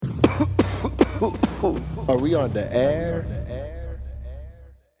Are we on the air?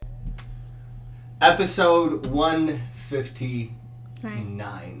 Episode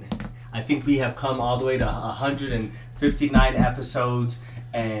 159. I think we have come all the way to 159 episodes,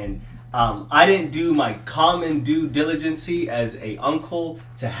 and I didn't do my common due diligence as a uncle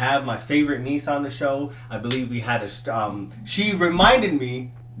to have my favorite niece on the show. I believe we had she reminded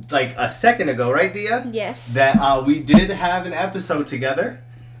me like a second ago, right, Dia? Yes. That we did have an episode together.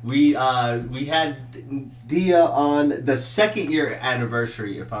 We had Dia on the second year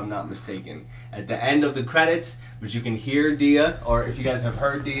anniversary, if I'm not mistaken. At the end of the credits, but you can hear Dia, or if you guys have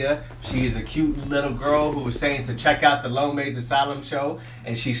heard Dia, she is a cute little girl who was saying to check out the Lone Maid's Asylum show,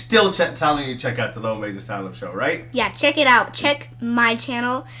 and she's still telling you to check out the Lone Maid's Asylum show, right? Yeah, check it out. Check my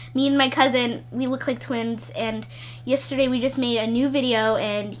channel. Me and my cousin, we look like twins, and yesterday we just made a new video,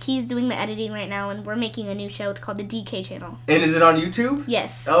 and he's doing the editing right now, and we're making a new show. It's called the DK channel. And is it on YouTube?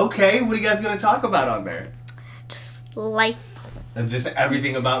 Yes. Okay, what are you guys going to talk about on there? Just life. And just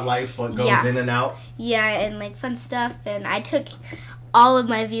everything about life, what goes in and out? Yeah, and like fun stuff. And I took all of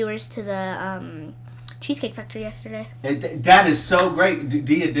my viewers to the Cheesecake Factory yesterday. That is so great.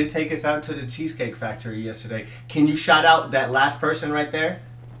 Dia did take us out to the Cheesecake Factory yesterday. Can you shout out that last person right there?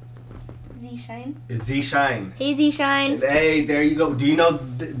 Z-Shine. Z-Shine. Hey, Z-Shine. Hey, there you go. Do you know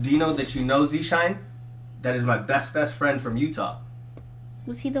that you know Z-Shine? That is my best friend from Utah.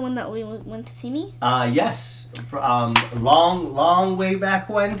 Was he the one that we went to see me? Yes. Long way back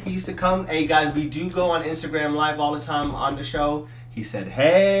when he used to come. Hey guys, we do go on Instagram Live all the time on the show. He said,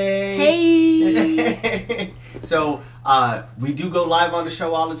 hey. Hey. So, we do go live on the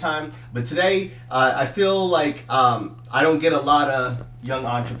show all the time. But today, I feel like I don't get a lot of young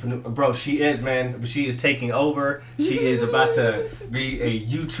entrepreneur. Bro, she is, man. She is taking over. She is about to be a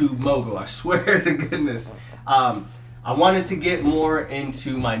YouTube mogul. I swear to goodness. I wanted to get more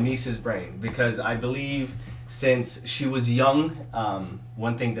into my niece's brain because I believe since she was young,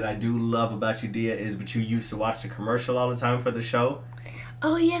 one thing that I do love about you, Dia, is but you used to watch the commercial all the time for the show.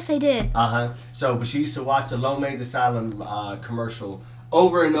 Oh, yes, I did. So, but she used to watch the Lone Maid's Asylum commercial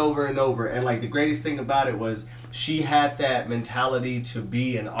over and over and over. And, like, the greatest thing about it was she had that mentality to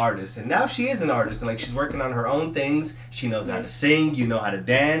be an artist. And now she is an artist. And, like, she's working on her own things. She knows how to sing. You know how to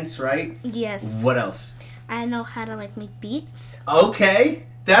dance, right? Yes. What else? I know how to, like, make beats. Okay.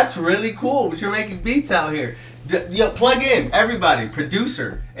 That's really cool. But you're making beats out here. Plug in. Everybody.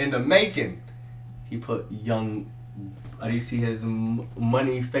 Producer in the making. He put young... do you see his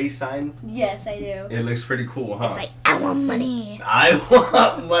money face sign? Yes, I do. It looks pretty cool, huh? It's like, I want money. I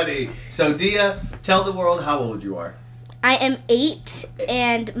want money. So, Dia, tell the world how old you are. I am 8,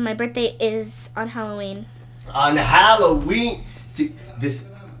 and my birthday is on Halloween. On Halloween. See,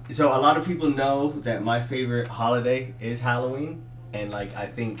 so a lot of people know that my favorite holiday is Halloween. And, like, I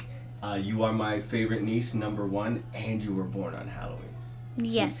think you are my favorite niece, number 1, and you were born on Halloween.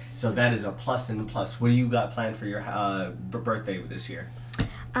 Yes. So that is a plus and a plus. What do you got planned for your birthday this year?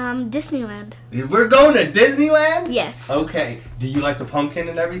 Disneyland. We're going to Disneyland? Yes. Okay. Do you like the pumpkin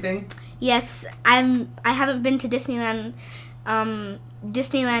and everything? Yes. I haven't been to Disneyland on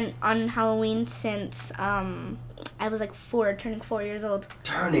Halloween since I was like 4, turning 4 years old.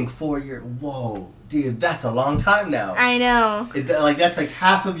 Turning 4 years. Whoa, dude, that's a long time now. I know. That's like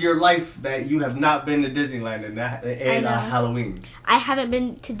half of your life that you have not been to Disneyland and Halloween. I haven't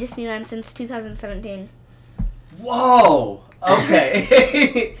been to Disneyland since 2017. Whoa.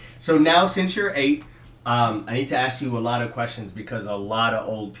 Okay. So now, since you're 8, I need to ask you a lot of questions because a lot of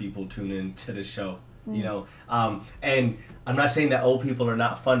old people tune into the show. You know, and I'm not saying that old people are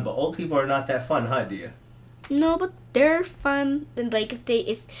not fun, but old people are not that fun, huh, Dia? No, but they're fun. And like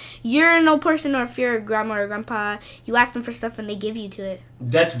if you're an old person or if you're a grandma or grandpa, you ask them for stuff and they give you to it.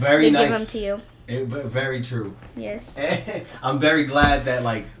 That's very nice. They give them to you. Very true. Yes. I'm very glad that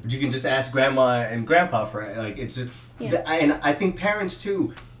like you can just ask grandma and grandpa for it. Like it's, and I think parents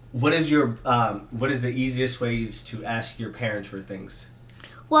too. What is the easiest ways to ask your parents for things?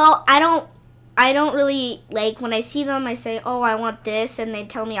 Well, I don't really, like, when I see them, I say, oh, I want this, and they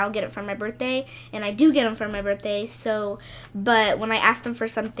tell me I'll get it for my birthday, and I do get them for my birthday, so, but when I ask them for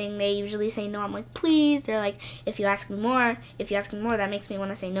something, they usually say no. I'm like, please. They're like, if you ask me more, that makes me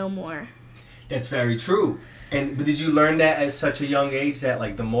want to say no more. That's very true. But did you learn that at such a young age that,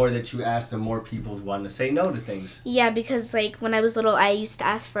 like, the more that you ask, the more people want to say no to things? Yeah, because, like, when I was little, I used to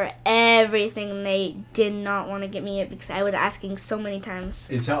ask for everything, and they did not want to get me it because I was asking so many times.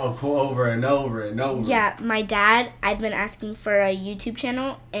 It's all cool over and over and over. Yeah, my dad, I'd been asking for a YouTube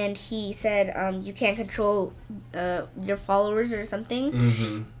channel, and he said you can't control your followers or something.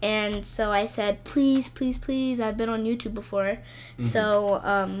 Mm-hmm. And so I said, please, please, please, I've been on YouTube before. Mm-hmm.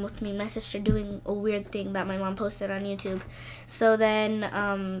 So with me, my sister doing doing a weird thing that my mom posted on YouTube. So then,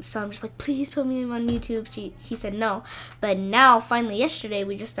 so I'm just like, please put me on YouTube. He said no. But now, finally, yesterday,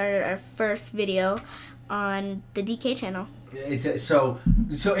 we just started our first video on the DK channel. Explain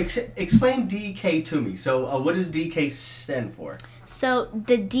DK to me. So what does DK stand for? So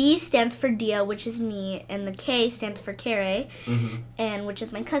the D stands for Dia, which is me, and the K stands for Kere, and which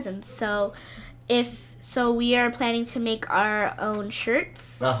is my cousin. So we are planning to make our own shirts.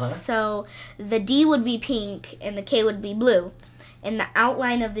 So the D would be pink and the K would be blue, and the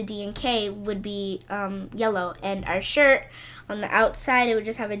outline of the D and K would be yellow. And our shirt, on the outside, it would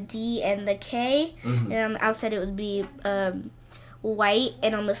just have a D and the K, and on the outside it would be white,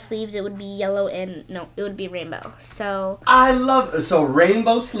 and on the sleeves it would be yellow, and it would be rainbow. So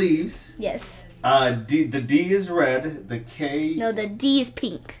rainbow sleeves. Yes. The D is red. The K. No, the D is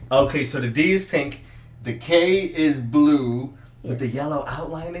pink. Okay, so the D is pink. The K is blue with the yellow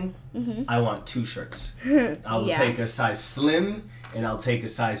outlining. I want 2 shirts. I will take a size slim, and I'll take a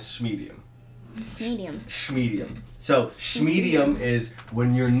size medium. Medium. Schmedium. So schmedium is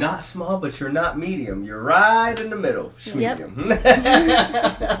when you're not small, but you're not medium. You're right in the middle. Schmedium.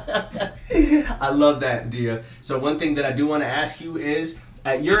 I love that, Dia. So one thing that I do want to ask you is,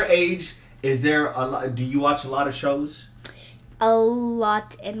 at your age, do you watch a lot of shows? A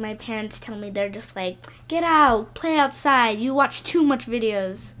lot, and my parents tell me, they're just like, get out, play outside, you watch too much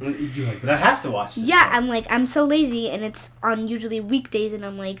videos. You're like, but I have to watch this stuff. I'm like, I'm so lazy, and it's on usually weekdays, and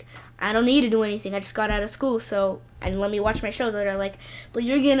I'm like, I don't need to do anything, I just got out of school, and let me watch my shows. That are like, but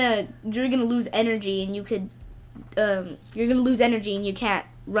you're gonna lose energy, and you can't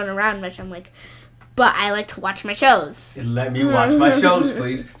run around much. I'm like, but I like to watch my shows. Let me watch my shows,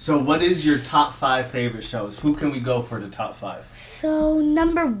 please. So what is your top 5 favorite shows? Who can we go for the top 5? So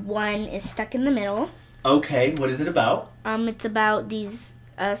number 1 is Stuck in the Middle. Okay, what is it about? It's about these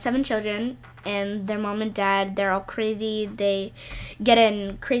 7 children and their mom and dad. They're all crazy. They get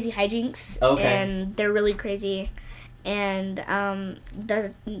in crazy hijinks. Okay. And they're really crazy. And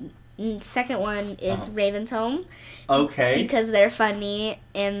the second one is Raven's Home. Okay. Because they're funny,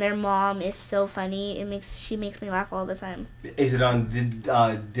 and their mom is so funny. She makes me laugh all the time. Is it on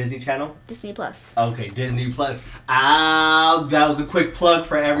Disney Channel? Disney Plus. Okay, Disney Plus. That was a quick plug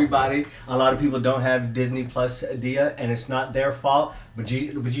for everybody. A lot of people don't have Disney Plus, Dia, and it's not their fault. But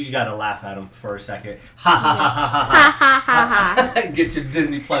you just gotta laugh at them for a second. Ha ha ha ha ha ha ha ha. Get your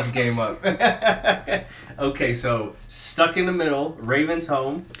Disney Plus game up. Okay, so Stuck in the Middle, Raven's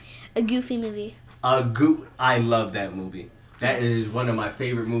Home. A Goofy movie. I love that movie. That is one of my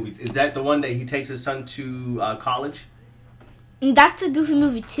favorite movies. Is that the one that he takes his son to college? That's a Goofy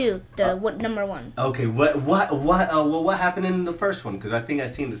movie too. Number 1. Okay, what happened in the first one? Because I think I've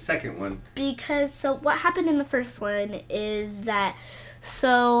seen the second one. Because what happened in the first one is that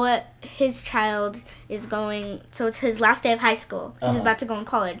his child is going. So it's his last day of high school. He's about to go in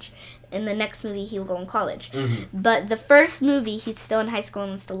college. In the next movie, he will go in college. But the first movie, he's still in high school,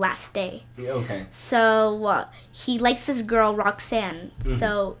 and it's the last day. Okay. So he likes this girl, Roxanne.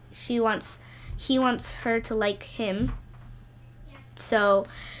 So he wants her to like him. So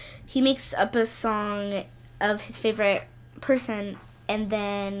he makes up a song of his favorite person, and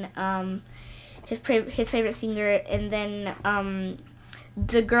then his favorite singer, and then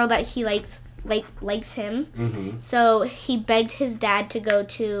the girl that he likes him. So he begged his dad to go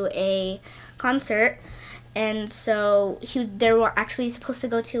to a concert, and so they were actually supposed to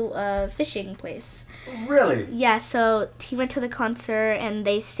go to a fishing place. Really? Yeah, so he went to the concert, and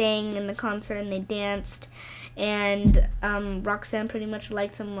they sang in the concert, and they danced, and Roxanne pretty much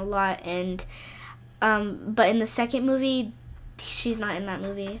liked him a lot, and but in the second movie, she's not in that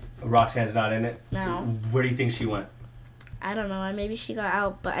movie. Roxanne's not in it? No. Where do you think she went? I don't know. Maybe she got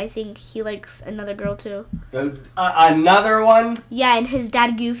out, but I think he likes another girl too. Another one? Yeah, and his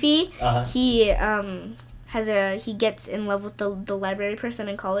dad Goofy, he he gets in love with the library person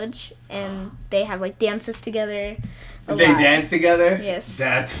in college, and they have like dances together. They dance together? Yes.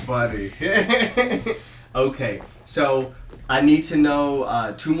 That's funny. Okay, so I need to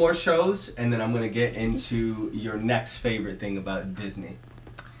know 2 more shows, and then I'm gonna get into your next favorite thing about Disney.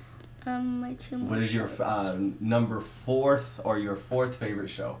 My 2 more. What is your number 4th or your 4th favorite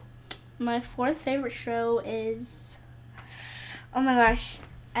show? My 4th favorite show is. Oh my gosh,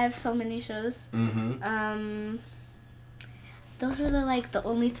 I have so many shows. Those are the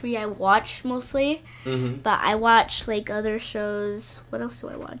only 3 I watch mostly. But I watch other shows. What else do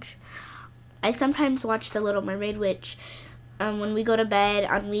I watch? I sometimes watch The Little Mermaid, which. When we go to bed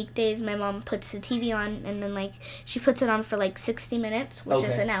on weekdays, my mom puts the TV on, and then she puts it on for 60 minutes, which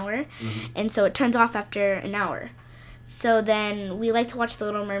is an hour, and so it turns off after an hour. So then we like to watch The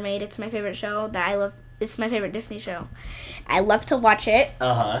Little Mermaid. It's my favorite show that I love. It's my favorite Disney show. I love to watch it.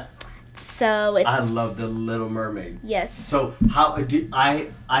 So it's. I love The Little Mermaid. Yes. So I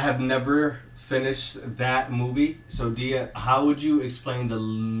have never finished that movie. So Dia, how would you explain The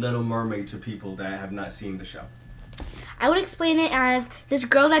Little Mermaid to people that have not seen the show? I would explain it as this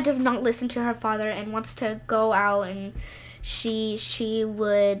girl that does not listen to her father and wants to go out, and she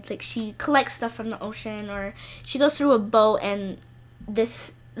would like she collects stuff from the ocean, or she goes through a boat, and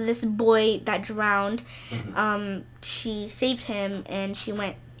this boy that drowned, she saved him, and she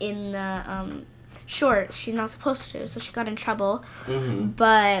went in the shore. She's not supposed to, so she got in trouble.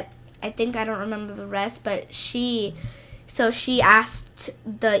 But I don't remember the rest. But she asked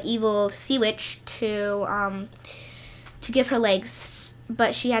the evil sea witch to give her legs,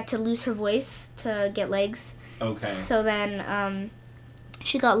 but she had to lose her voice to get legs. Okay. So then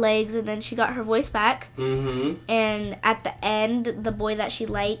she got legs, and then she got her voice back. And at the end, the boy that she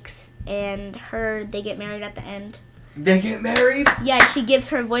likes and her, they get married at the end. They get married? Yeah, she gives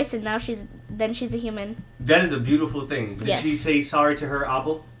her voice, and now she's a human. That is a beautiful thing. Did she say sorry to her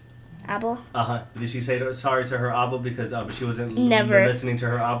Abel? Abel? Did she say sorry to her Abel because she wasn't Never listening to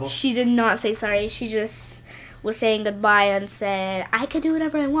her Abel? She did not say sorry. She just was saying goodbye and said, I can do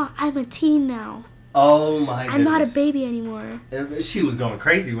whatever I want. I'm a teen now. Oh my goodness. I'm not a baby anymore. She was going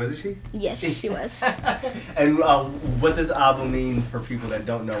crazy, wasn't she? Yes, she was. And what does Abel mean for people that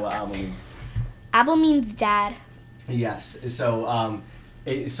don't know what Abel means? Abel means dad. Yes. So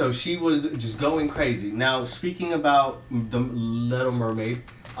so she was just going crazy. Now, speaking about The Little Mermaid,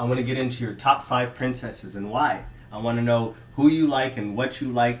 I want to get into your top 5 princesses and why. I want to know who you like and what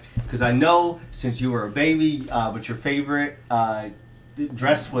you like, because I know since you were a baby, but your favorite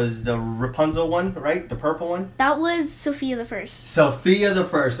dress was the Rapunzel one, right? The purple one? That was Sophia the First. Sophia the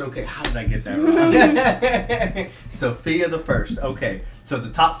First. Okay, how did I get that wrong? Sophia the First. Okay, so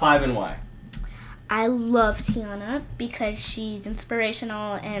the top 5 and why? I love Tiana because she's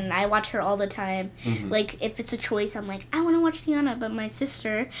inspirational, and I watch her all the time. Like, if it's a choice, I'm like, I want to watch Tiana. But my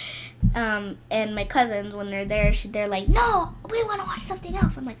sister and my cousins, when they're there, they're like, no, we want to watch something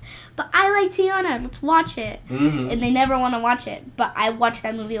else. I'm like, but I like Tiana. Let's watch it. And they never want to watch it. But I watch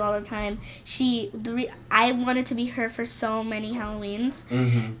that movie all the time. I wanted to be her for so many Halloweens,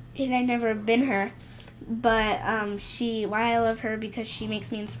 and I never been her. But why I love her because she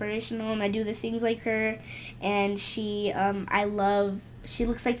makes me inspirational, and I do the things like her, and she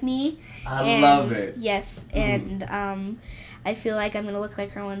looks like me. I love it. Yes, and I feel like I'm gonna look like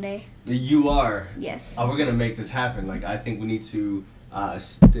her one day. You are. Yes. We're gonna make this happen. Like, I think we need to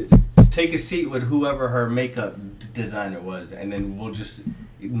take a seat with whoever her makeup designer was, and then we'll just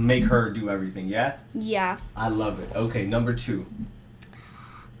make her do everything. Yeah. Yeah. I love it. Okay, number 2.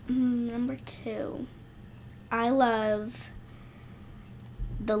 Number 2. I love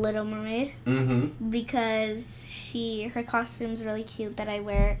The Little Mermaid because her costume's really cute that I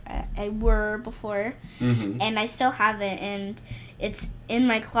wore before, and I still have it, and it's in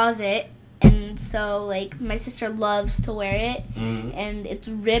my closet, and so like my sister loves to wear it, and it's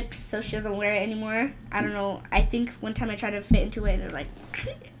ripped, so she doesn't wear it anymore. I don't know. I think one time I tried to fit into it, and it ripped.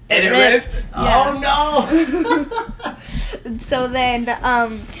 Yeah. Oh no! So then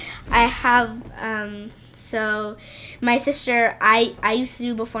I have. So my sister, I used to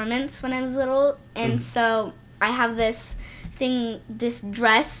do performance when I was little, and so I have this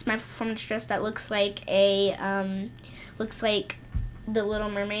dress, my performance dress that looks like the Little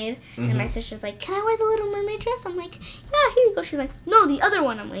Mermaid, and my sister's like, can I wear the Little Mermaid dress? I'm like, yeah, here you go. She's like, no, the other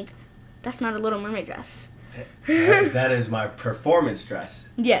one. I'm like, that's not a Little Mermaid dress. That is my performance dress.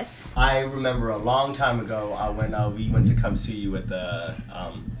 Yes. I remember a long time ago when we went to come see you at the,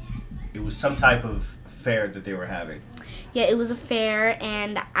 it was some type of fair that they were having. Yeah, it was a fair,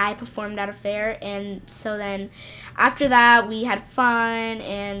 and I performed at a fair, and so then after that we had fun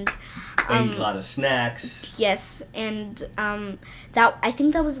and ate a lot of snacks. Yes, and that I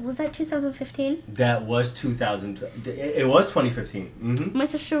think that was that 2015? That was 2000. It was 2015. My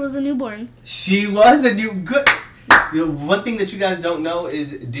sister was a newborn. She was a new good. One thing that you guys don't know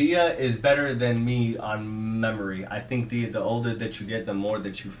is Dia is better than me on memory. I think Dia, the older that you get, the more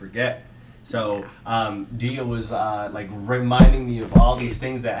that you forget. So Dia was like reminding me of all these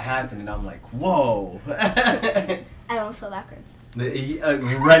things that happened, and I'm like, whoa. I don't feel backwards.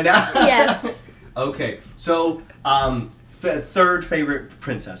 Right now? Yes. Okay, so third favorite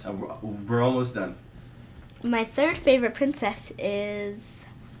princess. We're almost done. My third favorite princess is...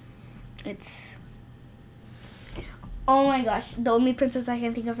 Oh my gosh, the only princess I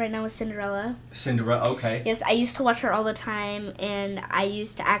can think of right now is Cinderella. Cinderella, okay. Yes, I used to watch her all the time, and I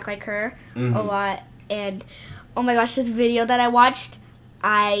used to act like her a lot. And Oh my gosh, this video that I watched,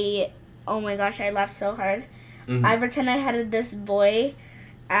 oh my gosh, I laughed so hard. Mhm. I pretended I had this boy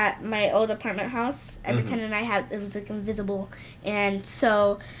at my old apartment house. I Mhm. pretended it was like invisible, and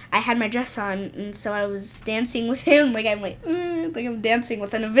so I had my dress on, and so I was dancing with him, like I'm dancing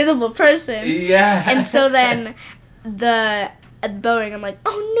with an invisible person. Yeah. And so then at the bell ring, I'm like,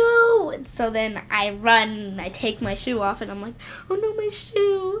 oh no! And so then I run, and I take my shoe off, and I'm like, oh no, my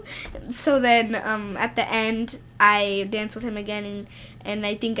shoe! And so then at the end, I dance with him again, and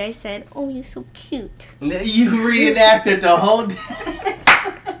I think I said, oh, you're so cute. You reenacted the whole dance.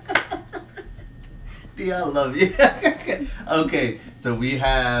 Yeah, I love you. Okay, so we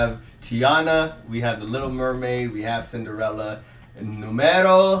have Tiana, we have the Little Mermaid, we have Cinderella,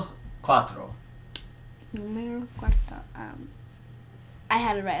 numero cuatro. Numero cuatro. I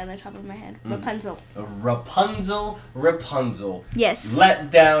had it right on the top of my head. Rapunzel. Rapunzel. Yes.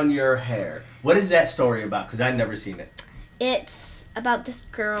 Let down your hair. What is that story about? Because I've never seen it. It's about this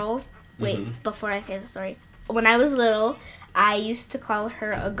girl. Wait, Mhm. before I say the story. When I was little, I used to call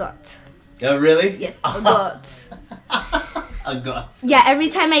her a goat. Oh, really? Yes, a goat. A goat. Yeah, every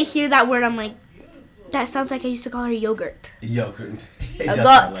time I hear that word, I'm like, that sounds like I used to call her yogurt. Yogurt. It A does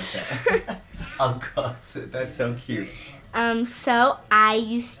goat. sound like that. A goat. That's so cute. So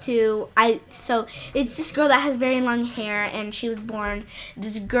it's this girl that has very long hair, and she was born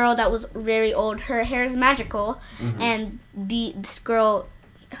this girl that was very old. Her hair is magical, and this girl,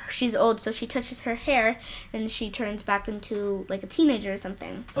 she's old, so she touches her hair, and she turns back into like a teenager or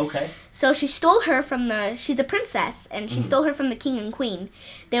something. Okay. So she stole her from she's a princess, and she stole her from the king and queen.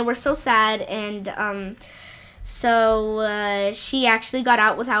 They were so sad, and so she actually got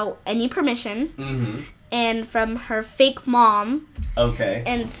out without any permission. Mm-hmm. And from her fake mom. Okay.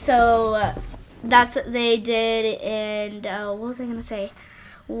 And so that's what they did. And what was I going to say?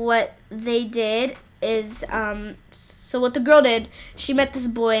 What they did is, so what the girl did, she met this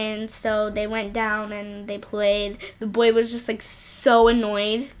boy, and so they went down and they played. The boy was just like so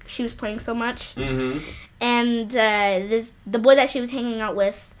annoyed. She was playing so much. Mm-hmm. And the boy that she was hanging out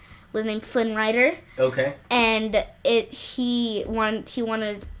with was named Flynn Rider. Okay. And he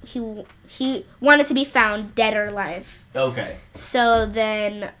wanted to be found dead or alive. Okay. So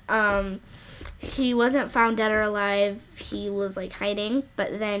then he wasn't found dead or alive. He was like hiding,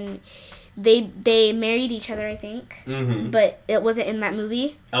 but then they married each other, I think. Mm-hmm. But it wasn't in that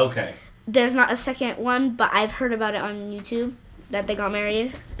movie. Okay. There's not a second one, but I've heard about it on YouTube that they got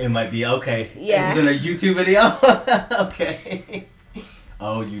married. It might be okay. Yeah. It was in a YouTube video. Okay.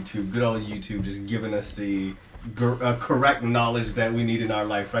 Oh, YouTube. Good old YouTube, just giving us the correct knowledge that we need in our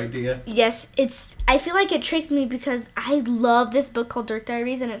life, right, Dia? Yes, I feel like it tricked me because I love this book called Dork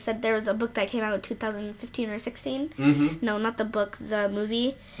Diaries, and it said there was a book that came out in 2015 or 16. Mm-hmm. No, not the book, the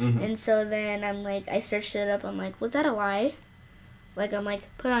movie. Mm-hmm. And so then I'm like, I searched it up. I'm like, was that a lie? Like, I'm like,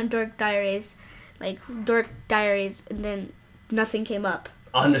 put on Dork Diaries, and then nothing came up.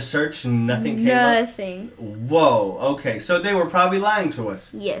 On the search, nothing came up? Nothing. Whoa, okay. So they were probably lying to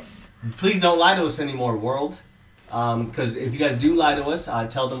us. Yes. Please don't lie to us anymore, world. Because if you guys do lie to us,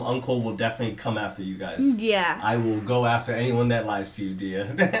 tell them Uncle will definitely come after you guys. Yeah. I will go after anyone that lies to you,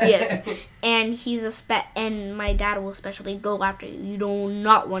 Dia. Yes. And and my dad will especially go after you. You do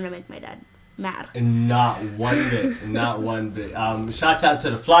not want to make my dad mad. Not one bit. Not one bit. Shouts out to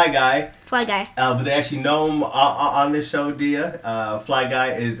the Fly Guy. Fly Guy. But they actually know him on this show, Dia. Fly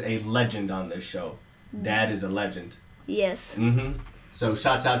Guy is a legend on this show. Dad is a legend. Yes. Mm-hmm. So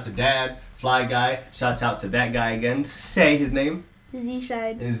shouts out to Dad, Fly Guy. Shouts out to that guy again. Say his name.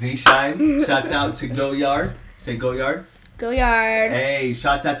 Z-Shine. Z-Shine. Shouts out to Go Yard. Say Go Yard. Go Yard. Hey,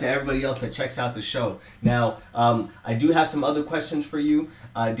 shouts out to everybody else that checks out the show. Now, I do have some other questions for you,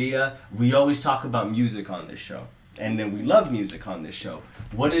 Dia. We always talk about music on this show. And then we love music on this show.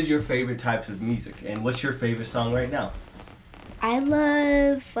 What is your favorite types of music? And what's your favorite song right now? I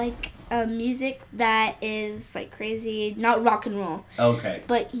love music that is like crazy, not rock and roll. Okay.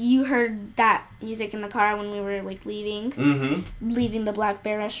 But you heard that music in the car when we were like leaving the Black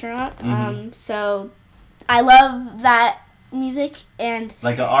Bear restaurant. Mm-hmm. So I love that music, and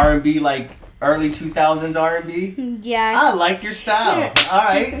like a R&B, like early 2000s R&B? yeah. I like your style. All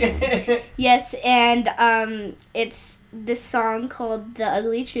right. Yes, and it's this song called The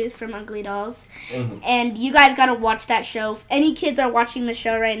Ugly Truth from Ugly Dolls. Mm-hmm. And you guys gotta watch that show. If any kids are watching the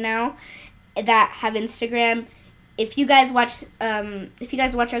show right now that have Instagram, if you guys watch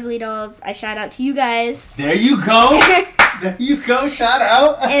Ugly Dolls, I shout out to you guys. There you go. There you go. Shout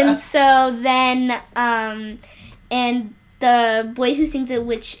out. And so then and the boy who sings it,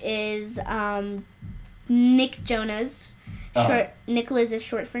 which is Nick Jonas. Uh-huh. Nicholas is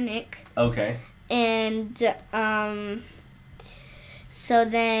short for Nick. Okay. And so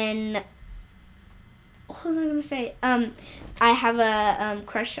then, what was I gonna say? I have a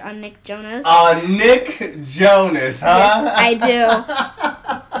crush on Nick Jonas. Nick Jonas, huh? Yes, I do.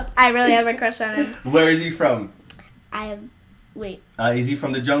 I really have a crush on him. Where is he from? Wait. Is he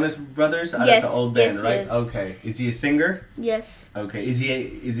from the Jonas Brothers? Yes, That's an old band, yes, right? yes. Okay. Is he a singer? Yes. Okay. Is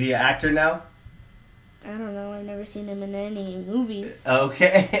he an actor now? I don't know. I've never seen him in any movies.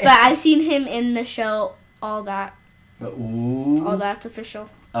 Okay. But I've seen him in the show All That. Ooh. All That's Official.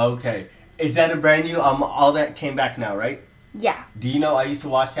 Okay. Is that a brand new? All That came back now, right? Yeah. Do you know I used to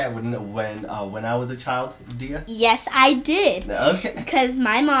watch that when I was a child, Dia? Yes, I did. Okay. Because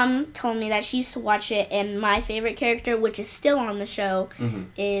my mom told me that she used to watch it, and my favorite character, which is still on the show,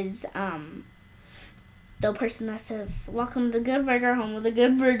 is the person that says, "Welcome to Good Burger, home with a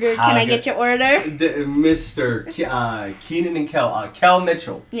good burger. Can I get your order?" Mr. Keenan and Kel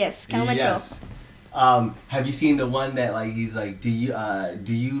Mitchell. Yes, Kel Mitchell. Yes. Have you seen the one that like he's like, do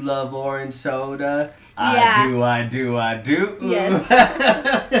you love orange soda? Yeah. I do. Yes.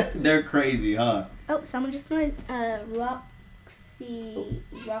 They're crazy, huh? Oh, someone just went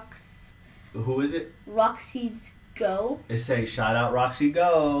Who is it? Roxy's Go. It says shout out Roxy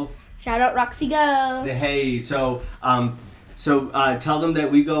Go. Shout out Roxy Go. Hey, so tell them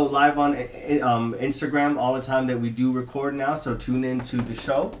that we go live on Instagram all the time, that we do record now. So tune into the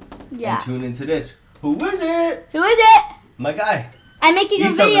show. Yeah. And tune into this. Who is it? Who is it? My guy. I'm making a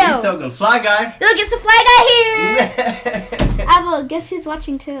He's so video. good. He's so good. Fly guy. Look, it's a fly guy here. Abel, guess who's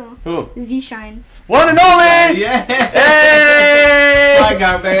watching too? Who? Z-Shine. One and only! Yeah. Hey! Fly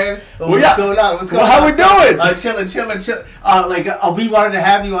guy, man. Well, What's yeah. going on? What's going Well, on? how we doing? Chilling. We wanted to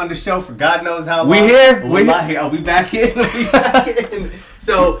have you on the show for God knows how long. We here? We're not here. Are we back in?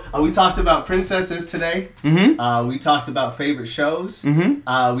 So, we talked about princesses today. Mm-hmm. We talked about favorite shows.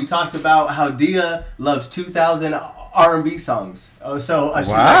 Mm-hmm. We talked about how Dia loves 2000 R&B songs. She's Wow. like,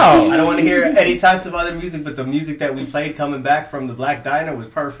 I don't want to hear any types of other music, but the music that we played coming back from the Black Diner was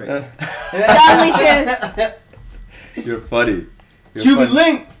perfect. Delicious. You're funny. Cuban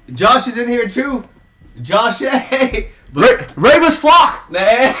Link. Josh is in here too. Josh, hey. Ravens flock!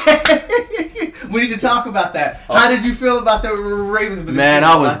 We need to talk about that. How did you feel about the Ravens? Man,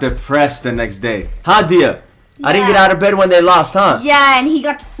 I was depressed the next day. Huh, Dia? I didn't get out of bed when they lost, huh? Yeah, and he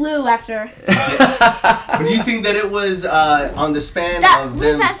got the flu after. But do you think that it was on the span of them? What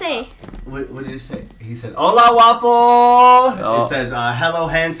does that say? What did it say? He said, "Hola, guapo." Oh. It says, "Hello,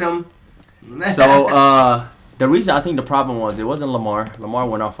 handsome." So, the reason I think the problem was it wasn't Lamar. Lamar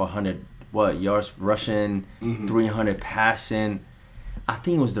went off 100 yards rushing, 300 passing. I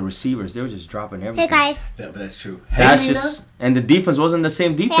think it was the receivers. They were just dropping everything. Hey guys. That's true. That's just, and the defense wasn't the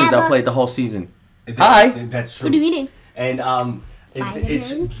same defense that played the whole season. Hi. That's true. What are you eating? And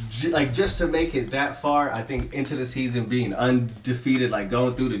it's like just to make it that far, I think into the season being undefeated, like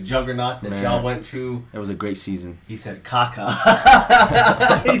going through the juggernauts that y'all went to. It was a great season. He said caca.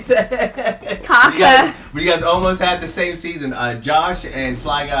 He said Caca. But you guys almost had the same season. Josh and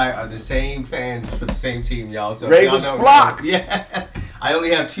Fly Guy are the same fans for the same team, y'all. So Ravens y'all know, flock. Yeah. I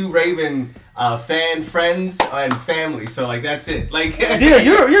only have 2 Raven fan friends and family, so like that's it. Like Dia,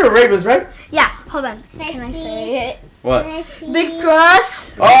 you're a Ravens, right? Yeah, hold on. Can I say it? What? Big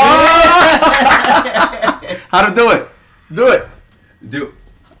trust. Oh! How to do it? Do it. do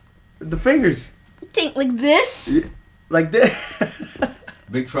The fingers. Think like this. Like this.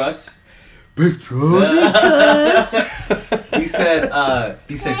 big trust. Big trust. He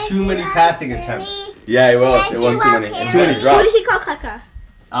said too many passing attempts. Yeah, it was. It wasn't too many. And too many What drops. did he call Kaka?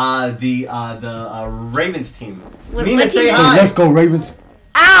 The Ravens team. What Mina, team say is it? hi. Let's go Ravens.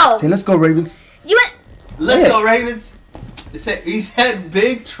 Ow! Say let's go Ravens. You went. Let's Yeah. go Ravens. He said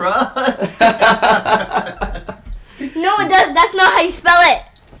big trust. No, it does. That's not how you spell it.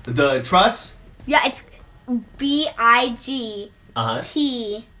 The trust. Yeah, it's BIGTRUSS.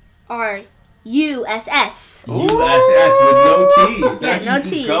 USS with no T. Yeah, There no you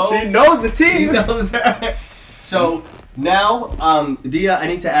T. go. She knows the She team. knows her. So now, Dia, I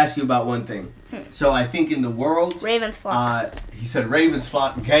need to ask you about one thing. So I think in the world, Ravens flock. he said Ravens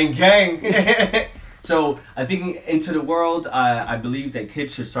flock, gang, gang. So I think into the world, I believe that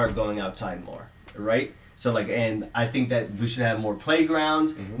kids should start going outside more, right? So and I think that we should have more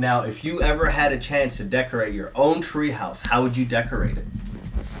playgrounds. Now, if you ever had a chance to decorate your own treehouse, how would you decorate it?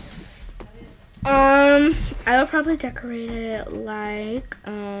 I would probably decorate it like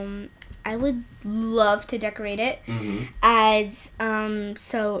I would love to decorate it as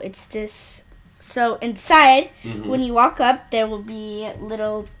so it's this. So inside, when you walk up, there will be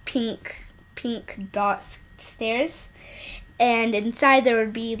little pink dot stairs, and inside there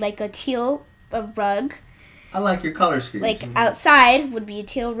would be like a teal a rug. I like your color schemes. Like outside would be a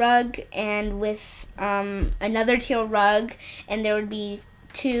teal rug, and with another teal rug, and there would be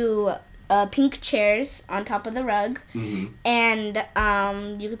 2 pink chairs on top of the rug, and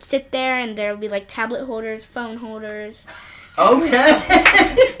you could sit there, and there would be like tablet holders, phone holders. Okay.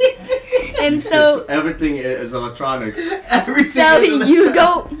 And so everything is electronics. so you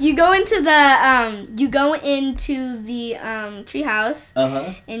go into the treehouse,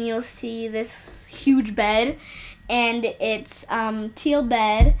 and you'll see this huge bed, and it's teal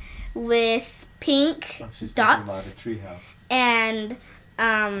bed with pink dots, and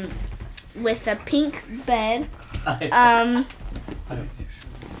with a pink bed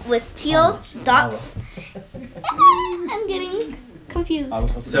with teal dots. I'm getting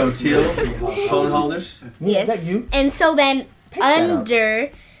confused. So teal phone holders. Yes. And so then under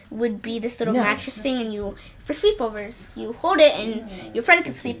would be this little mattress thing, and for sleepovers, you hold it, and your friend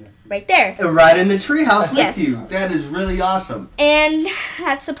can sleep right there. Right in the treehouse Yes. with you. That is really awesome. And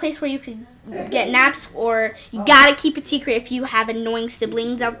that's the place where you could get naps, or you gotta keep it secret if you have annoying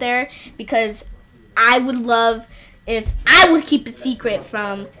siblings out there, because I would love if I would keep it secret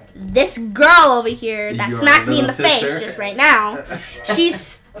from this girl over here that Your smacked me in the little sister. face just right now.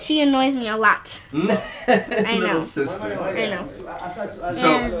 She annoys me a lot. I know. Little sister. I know.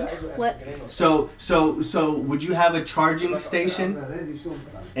 So And what? so would you have a charging station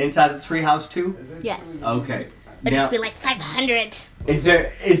inside the treehouse too? Yes. Okay. It'd Now, just be like 500. is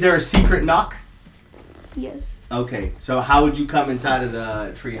there a secret knock? Yes. Okay. So how would you come inside of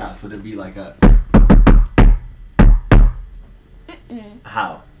the treehouse? Would it be like a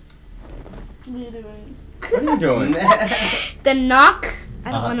how? What are you doing? The knock. I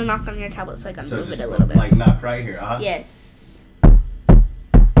don't want to knock on your tablet, so I gotta So move just it a little bit. like knock right here, huh? Yes.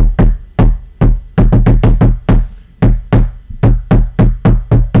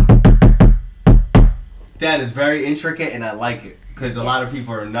 That is very intricate, and I like it because a lot of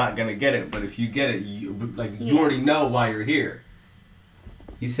people are not gonna get it. But if you get it, you already know why you're here.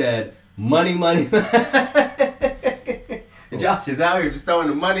 He said, "Money, money." Josh is out here just throwing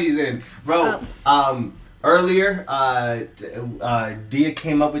the monies in, bro. Earlier, Dia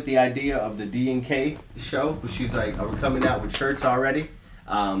came up with the idea of the D&K show. She's like, "We're coming out with shirts already."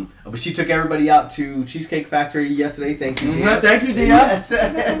 But she took everybody out to Cheesecake Factory yesterday. Thank you, Dia. Thank you, Dia. Yes.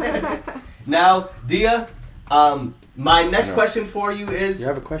 Now, Dia, my next question for you is... You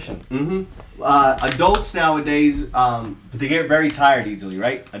have a question? Adults nowadays, they get very tired easily,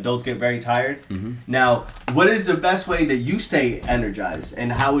 right? Adults get very tired. Now, what is the best way that you stay energized,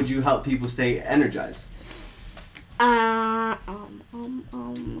 and how would you help people stay energized? I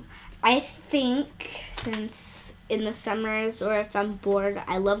think since in the summers, or if I'm bored,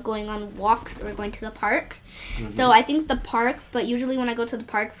 I love going on walks or going to the park. So I think the park, but usually when I go to the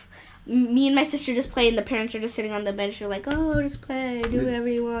park, me and my sister just play, and the parents are just sitting on the bench. They're like, "Oh, just play, do whatever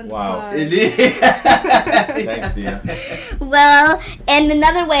you want." Wow. Thanks, Dia. Well, and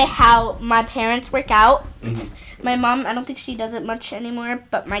another way how my parents work out. My mom, I don't think she does it much anymore,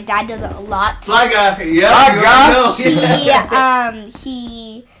 but my dad does it a lot. Fly guy,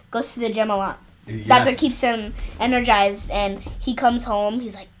 He goes to the gym a lot. That's what keeps him energized, and he comes home.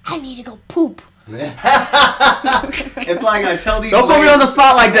 He's like, "I need to go poop." And Fly Guy, tell these Don't put me on the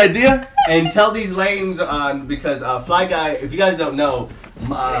spot like that, Dia. And tell these lames on, because Fly Guy, if you guys don't know,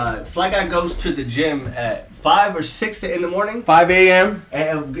 Fly Guy goes to the gym at 5 or 6 in the morning. 5 a.m.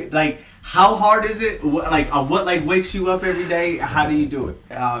 And like, how hard is it? What wakes you up every day? How do you do it?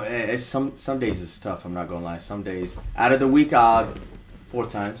 It's some days it's tough. I'm not gonna lie. Some days out of the week, 4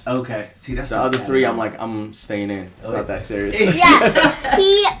 times. Okay. See, that's The other 3, I'm staying in. It's not that serious. Yeah,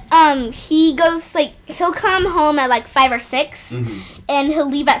 he goes he'll come home at 5 or 6, and he'll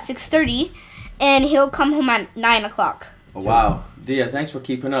leave at 6:30, and he'll come home at 9 o'clock. Oh, wow, Dia, thanks for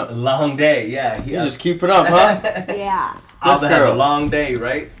keeping up. A long day, yeah. You just keeping up, huh? Yeah. Alba has a long day,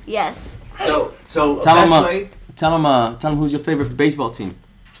 right? Yes. So tell best way. Tell him who's your favorite baseball team.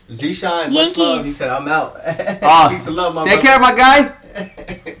 Zishan, Yankees. what's love? He said, "I'm out." Peace and love, my Take brother. care, my guy.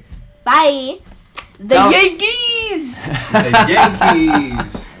 Bye. The Tell- Yankees. The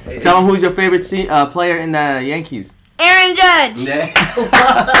Yankees. Tell him who's your favorite player in the Yankees. Aaron Judge.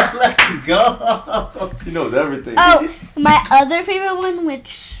 Let's go. She knows everything. Oh, my other favorite one,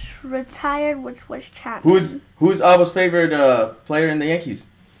 which retired, which was Chapman. Who's Alba's favorite player in the Yankees?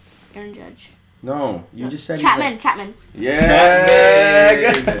 Aaron Judge. No, you just said Chapman.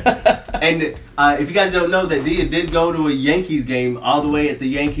 Yeah. And if you guys don't know, that Dia did go to a Yankees game all the way at the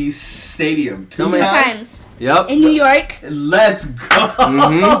Yankees Stadium two Two times. Yep. In New York. Let's go.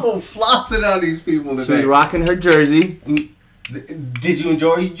 Flossing on these people She's today. rocking her jersey. Did you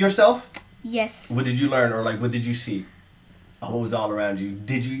enjoy yourself? Yes. What did you learn, or like what did you see? What was all around you?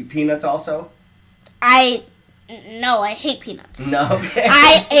 Did you eat peanuts also? No, I hate peanuts. No. Okay.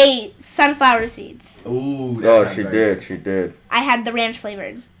 I ate sunflower seeds. Ooh. That Oh, sounds she very did. good. She did. I had the ranch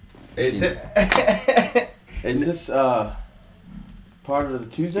flavored. It's Is this part of the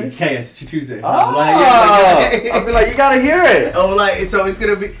Tuesday? Okay, it's Tuesday. Oh, Like, I'll be like, you gotta hear it. oh, like so it's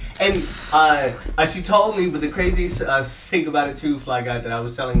gonna be, and she told me, but the craziest thing about it too, Fly Guy, that I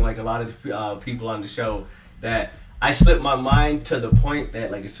was telling like a lot of people on the show that I slipped my mind to the point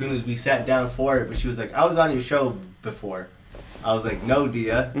that like as soon as we sat down for it, but she was like, I was on your show before. I was like, no,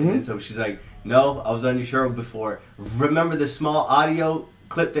 Dia, and then so she's like, no, I was on your show before. Remember the small audio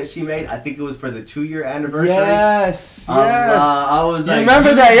clip that she made? I think it was for the 2-year anniversary. Yes, yes. I was like,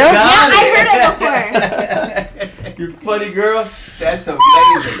 remember that, got I heard it before. You funny girl. That's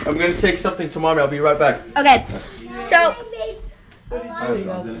amazing. I'm gonna take something to mommy. I'll be right back. Okay, so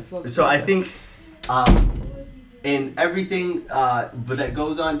So I think, in everything but that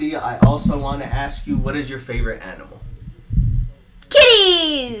goes on, Dia, I also want to ask you, what is your favorite animal?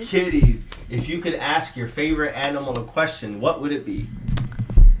 kitties. Kitties. If you could ask your favorite animal a question, what would it be?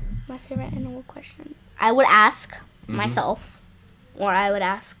 My favorite animal question. I would ask myself, or I would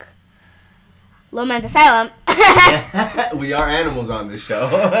ask Low Man's Asylum. We are animals on this show.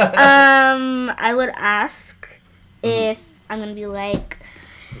 I would ask if I'm gonna be like,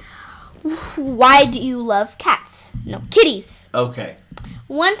 why do you love cats? No, kitties. Okay.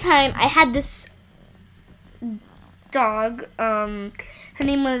 One time I had this dog. Her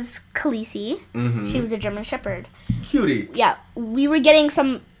name was Khaleesi. Mm-hmm. She was a German Shepherd. Cutie. Yeah, we were getting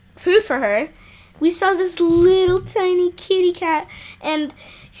some food for her. We saw this little tiny kitty cat, and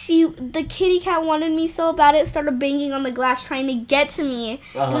the kitty cat wanted me so bad it started banging on the glass trying to get to me.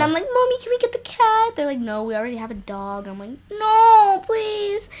 Uh-huh. And I'm like, Mommy, can we get the cat? They're like, no, we already have a dog. I'm like, no,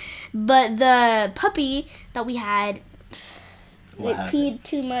 please. But the puppy that we had, What it happened? peed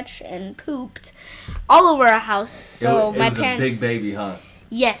too much and pooped all over our house. So it my was parents, a big baby, huh?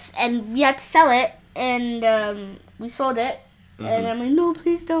 yes, and we had to sell it, and we sold it. And I'm like, no,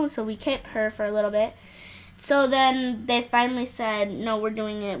 please don't. So we kept her for a little bit. So then they finally said, no, we're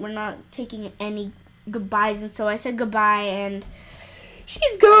doing it. We're not taking any goodbyes. And so I said goodbye, and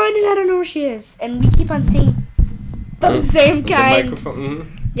she's gone, and I don't know where she is. And we keep on seeing the same The kind.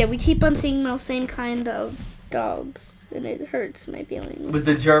 microphone. Yeah, we keep on seeing those same kind of dogs, and it hurts my feelings. With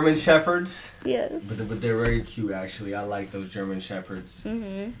the German Shepherds. Yes. But they're very cute, actually. I like those German Shepherds.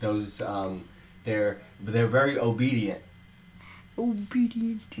 Mm-hmm. Those they're very obedient.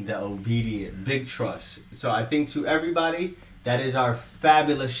 Obedient. The obedient, big trust. So I think to everybody, that is our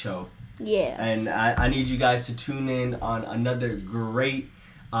fabulous show. Yes. And I need you guys to tune in on another great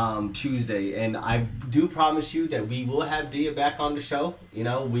Tuesday. And I do promise you that we will have Dia back on the show. You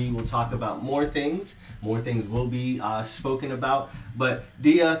know, we will talk about more things. More things will be spoken about. But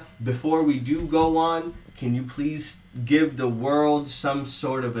Dia, before we do go on, can you please give the world some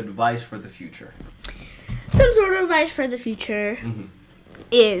sort of advice for the future? Some sort of advice for the future Mm-hmm.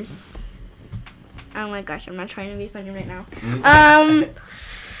 is... Oh my gosh, I'm not trying to be funny right now. Oh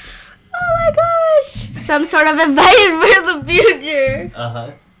my gosh. Some sort of advice for the future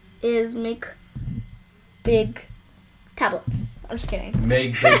Uh-huh. is make big tablets. I'm just kidding.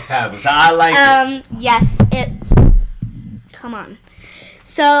 Make big tablets. I like it. Yes, come on.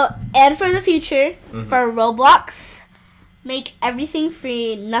 So, and for the future, for Roblox, make everything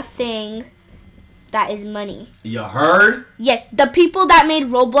free, nothing that is money. You heard? Yes, the people that made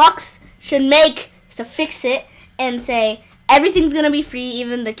Roblox should fix it and say everything's gonna be free,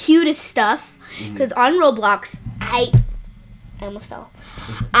 even the cutest stuff. Because on Roblox, I almost fell.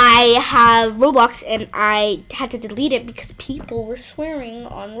 I have Roblox and I had to delete it because people were swearing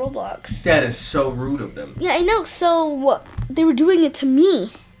on Roblox. That is so rude of them. Yeah, I know. So they were doing it to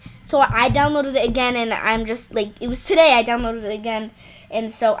me. So I downloaded it again, and I'm just like, it was today I downloaded it again,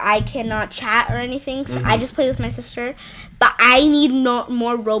 and so I cannot chat or anything. So I just play with my sister. But I need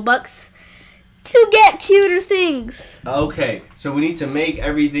more Robux to get cuter things. Okay, so we need to make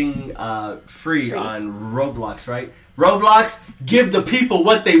everything free on Roblox, right? Roblox, give the people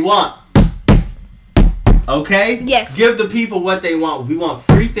what they want. Okay? Yes. Give the people what they want. We want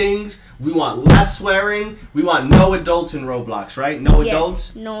free things. We want less swearing. We want no adults in Roblox, right? No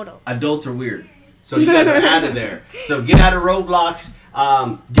adults? Yes, no adults. Adults are weird. So you guys are out of there. So get out of Roblox.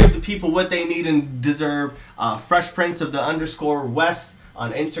 Give the people what they need and deserve. Fresh Prince of the _West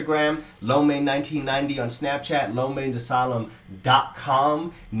on Instagram. Lomain1990 on Snapchat.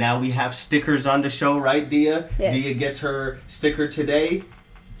 LomainAsylum.com. Now we have stickers on the show, right, Dia? Yes. Dia gets her sticker today.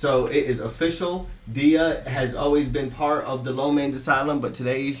 So it is official. Dia has always been part of the Low Mange Asylum, but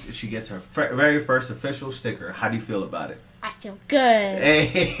today she gets her very first official sticker. How do you feel about it? I feel good.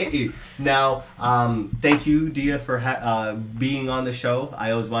 Hey, now, thank you, Dia, for being on the show.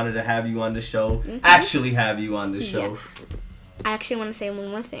 I always wanted to have you on the show. Actually have you on the show. Yeah. I actually want to say one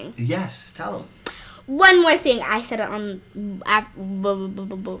more thing. Yes, tell them. One more thing. I said it on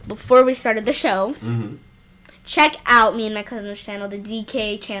before we started the show. Mm-hmm. Check out me and my cousin's channel, the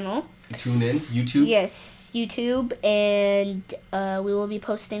DK channel. Tune in, YouTube. Yes, YouTube, and we will be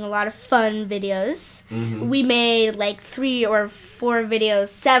posting a lot of fun videos. Mm-hmm. We made like 3 or 4 videos,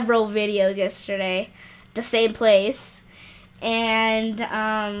 several videos yesterday, the same place. And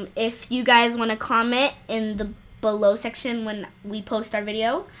if you guys want to comment in the below section when we post our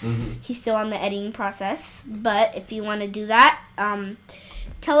video, he's still on the editing process. But if you want to do that,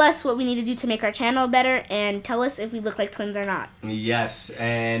 tell us what we need to do to make our channel better, and tell us if we look like twins or not. Yes,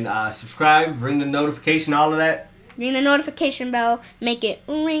 and subscribe, ring the notification, all of that. Ring the notification bell, make it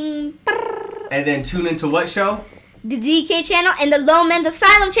ring. Brrr. And then tune into what show? The DK channel and the Low Mange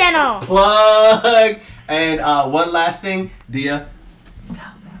Asylum channel. Plug! And one last thing, Dia.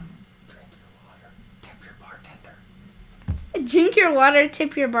 Tell them, drink your water, tip your bartender. Drink your water,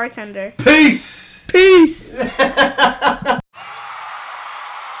 tip your bartender. Peace! Peace.